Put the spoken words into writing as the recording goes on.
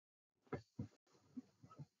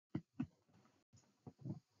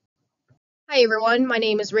Hi everyone, my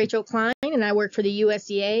name is Rachel Klein and I work for the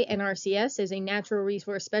USDA NRCS as a natural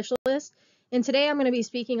resource specialist. And today I'm going to be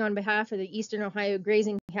speaking on behalf of the Eastern Ohio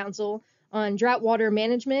Grazing Council on drought water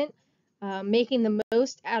management, making the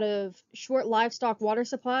most out of short livestock water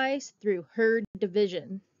supplies through herd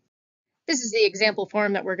division. This is the example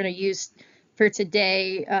farm that we're going to use for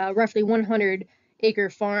today, roughly 100-acre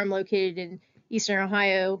farm located in Eastern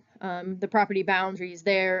Ohio. The property boundaries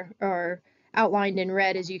there are outlined in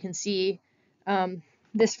red, as you can see.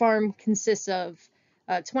 This farm consists of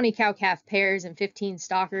 20 cow-calf pairs and 15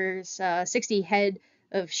 stockers, 60 head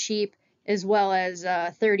of sheep, as well as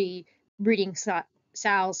 30 breeding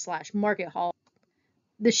sows/market hog.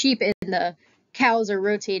 The sheep and the cows are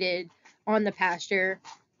rotated on the pasture,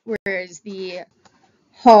 whereas the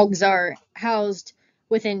hogs are housed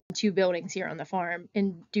within 2 buildings here on the farm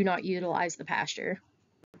and do not utilize the pasture.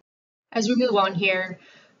 As we move on here,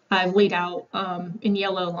 I've laid out in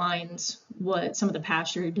yellow lines what some of the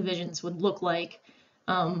pasture divisions would look like,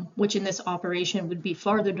 which in this operation would be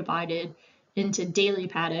farther divided into daily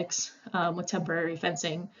paddocks with temporary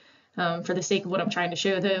fencing. For the sake of what I'm trying to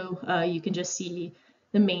show though, you can just see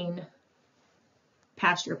the main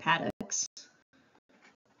pasture paddocks.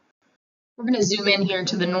 We're going to zoom in here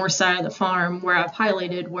to the north side of the farm where I've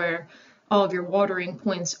highlighted where all of your watering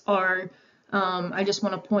points are. I just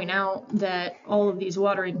want to point out that all of these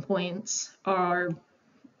watering points are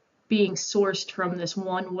being sourced from this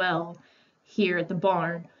one well here at the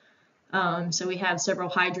barn. So we have several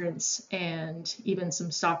hydrants and even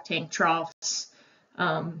some stock tank troughs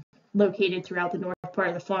located throughout the north part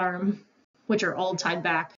of the farm, which are all tied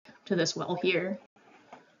back to this well here.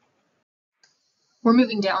 We're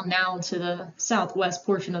moving down now to the southwest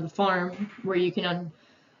portion of the farm where you can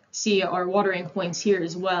see our watering points here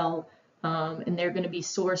as well. And they're going to be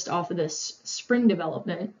sourced off of this spring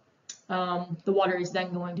development. The water is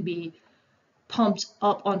then going to be pumped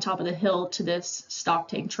up on top of the hill to this stock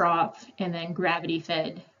tank trough and then gravity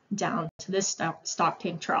fed down to this stock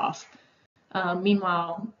tank trough.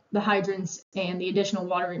 Meanwhile, the hydrants and the additional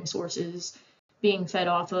watering sources being fed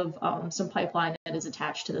off of some pipeline that is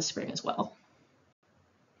attached to the spring as well.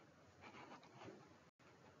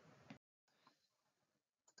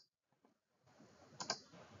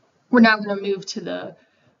 We're now going to move to the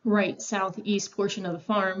right southeast portion of the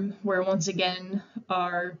farm where once again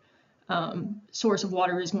our source of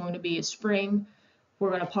water is going to be a spring.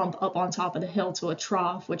 We're going to pump up on top of the hill to a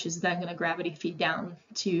trough, which is then going to gravity feed down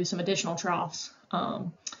to some additional troughs,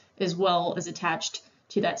 as well as attached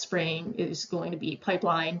to that spring is going to be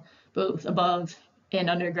pipeline both above and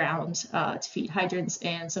underground to feed hydrants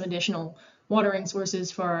and some additional watering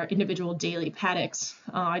sources for our individual daily paddocks.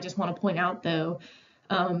 I just want to point out though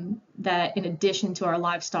that in addition to our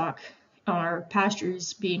livestock, our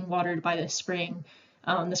pastures being watered by the spring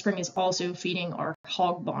is also feeding our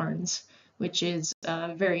hog barns, which is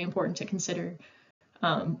very important to consider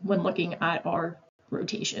when looking at our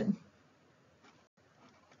rotation.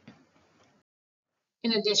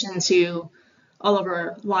 In addition to all of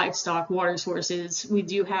our livestock water sources, we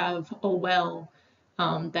do have a well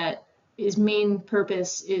that its main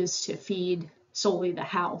purpose is to feed solely the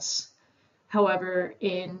house. However,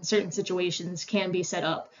 in certain situations can be set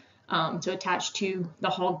up to attach to the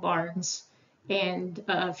hog barns and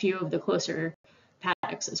a few of the closer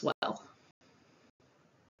paddocks as well.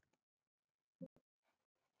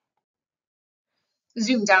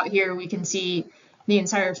 Zoomed out here, we can see the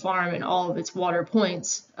entire farm and all of its water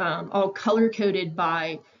points, all color-coded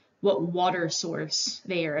by what water source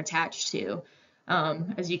they are attached to.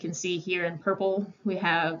 As you can see here in purple, we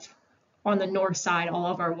have on the north side all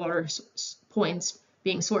of our water points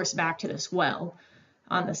being sourced back to this well.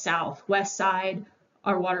 On the southwest side,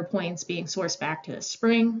 our water points being sourced back to the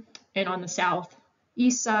spring, and on the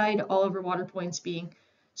southeast side, all of our water points being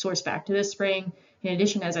sourced back to this spring. In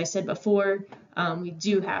addition, as I said before, we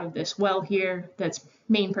do have this well here that's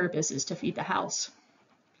main purpose is to feed the house.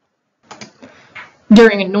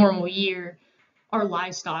 During a normal year, our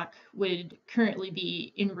livestock would currently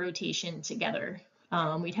be in rotation together.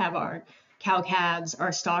 We'd have our cow-calves,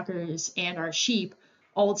 our stockers, and our sheep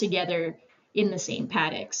all together in the same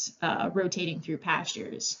paddocks, rotating through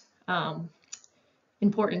pastures.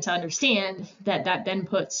 Important to understand that that then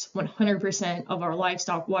puts 100% of our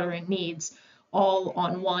livestock watering needs all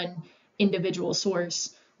on one individual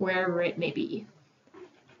source, wherever it may be.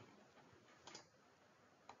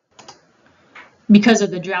 Because of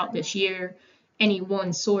the drought this year, any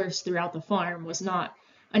one source throughout the farm was not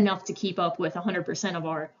enough to keep up with 100% of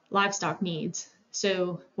our livestock needs.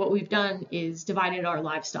 So what we've done is divided our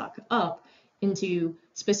livestock up into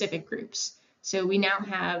specific groups. So we now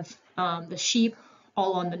have the sheep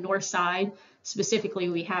all on the north side. Specifically,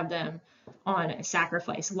 we have them on a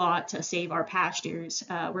sacrifice lot to save our pastures.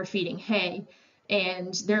 We're feeding hay,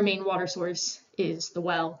 and their main water source is the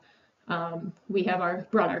well. We have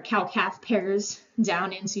brought our cow-calf pairs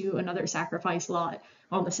down into another sacrifice lot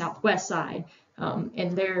on the southwest side,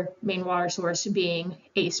 and their main water source being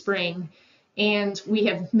a spring. And we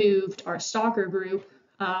have moved our stalker group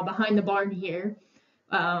behind the barn here,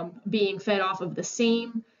 being fed off of the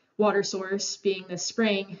same water source, being the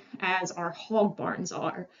spring, as our hog barns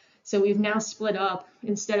are. So we've now split up,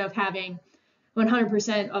 instead of having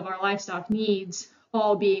 100% of our livestock needs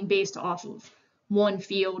all being based off of one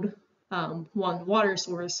field, one water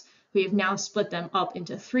source, we have now split them up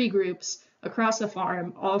into 3 groups across the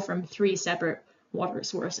farm, all from 3 separate water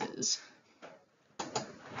sources.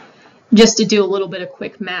 Just to do a little bit of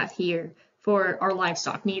quick math here for our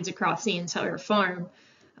livestock needs across the entire farm,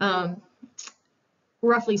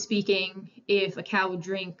 roughly speaking, if a cow would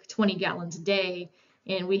drink 20 gallons a day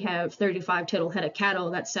and we have 35 total head of cattle,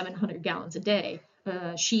 that's 700 gallons a day.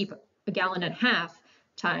 Sheep, 1.5 gallons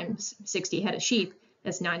times 60 head of sheep,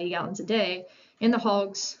 that's 90 gallons a day. And the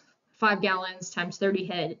hogs, 5 gallons times 30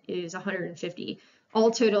 head is 150, all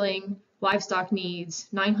totaling livestock needs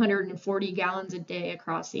 940 gallons a day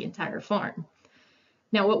across the entire farm.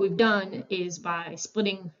 Now what we've done is, by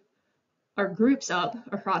splitting our groups up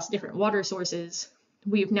across different water sources,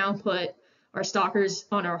 we've now put our stalkers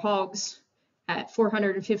on our hogs at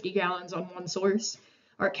 450 gallons on one source,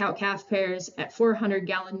 our cow-calf pairs at 400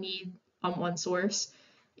 gallon need on one source,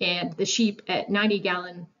 and the sheep at 90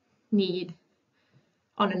 gallon need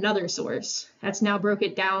on another source. That's now broke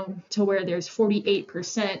it down to where there's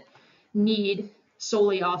 48% need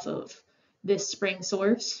solely off of this spring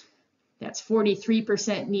source. That's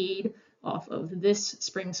 43% need off of this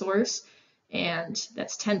spring source, and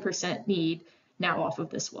that's 10% need now off of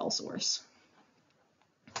this well source.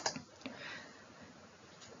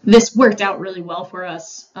 This worked out really well for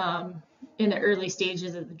us in the early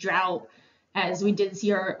stages of the drought, as we did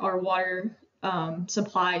see our water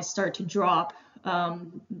supplies start to drop.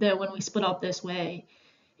 That when we split up this way,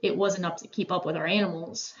 it wasn't up to keep up with our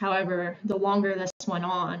animals. However, the longer this went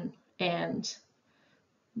on and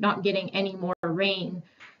not getting any more rain,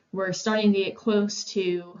 we're starting to get close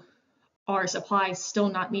to our supplies still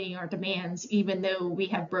not meeting our demands, even though we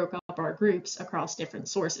have broke up our groups across different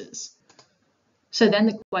sources. So then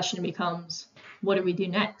the question becomes, what do we do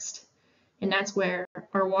next? And that's where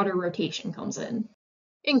our water rotation comes in.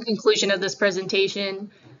 In conclusion of this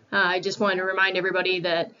presentation, I just wanted to remind everybody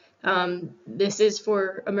that this is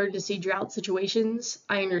for emergency drought situations.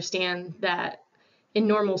 I understand that in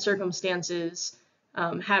normal circumstances,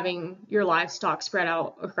 having your livestock spread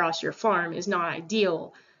out across your farm is not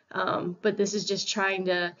ideal, but this is just trying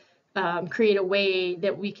to create a way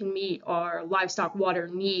that we can meet our livestock water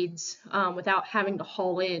needs without having to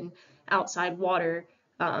haul in outside water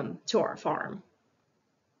to our farm.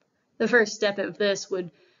 The first step of this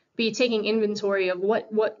would be taking inventory of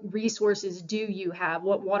what resources do you have,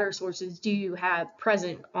 what water sources do you have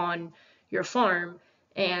present on your farm,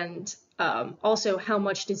 and also how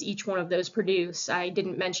much does each one of those produce. I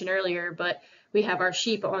didn't mention earlier, but we have our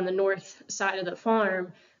sheep on the north side of the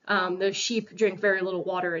farm. Those sheep drink very little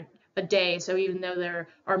water a day, so even though there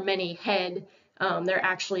are many head, they're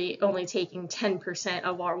actually only taking 10%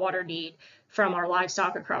 of our water need from our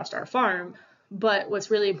livestock across our farm. But what's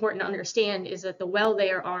really important to understand is that the well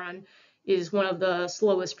they are on is one of the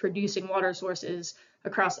slowest producing water sources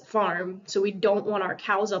across the farm. So we don't want our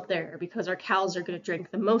cows up there, because our cows are going to drink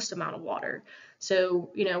the most amount of water.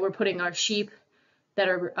 So, we're putting our sheep that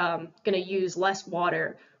are going to use less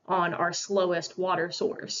water on our slowest water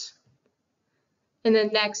source. And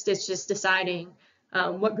then next, it's just deciding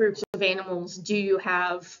what groups of animals do you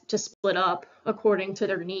have to split up according to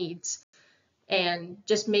their needs, and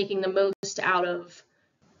just making the most out of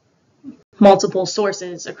multiple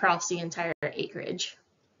sources across the entire acreage.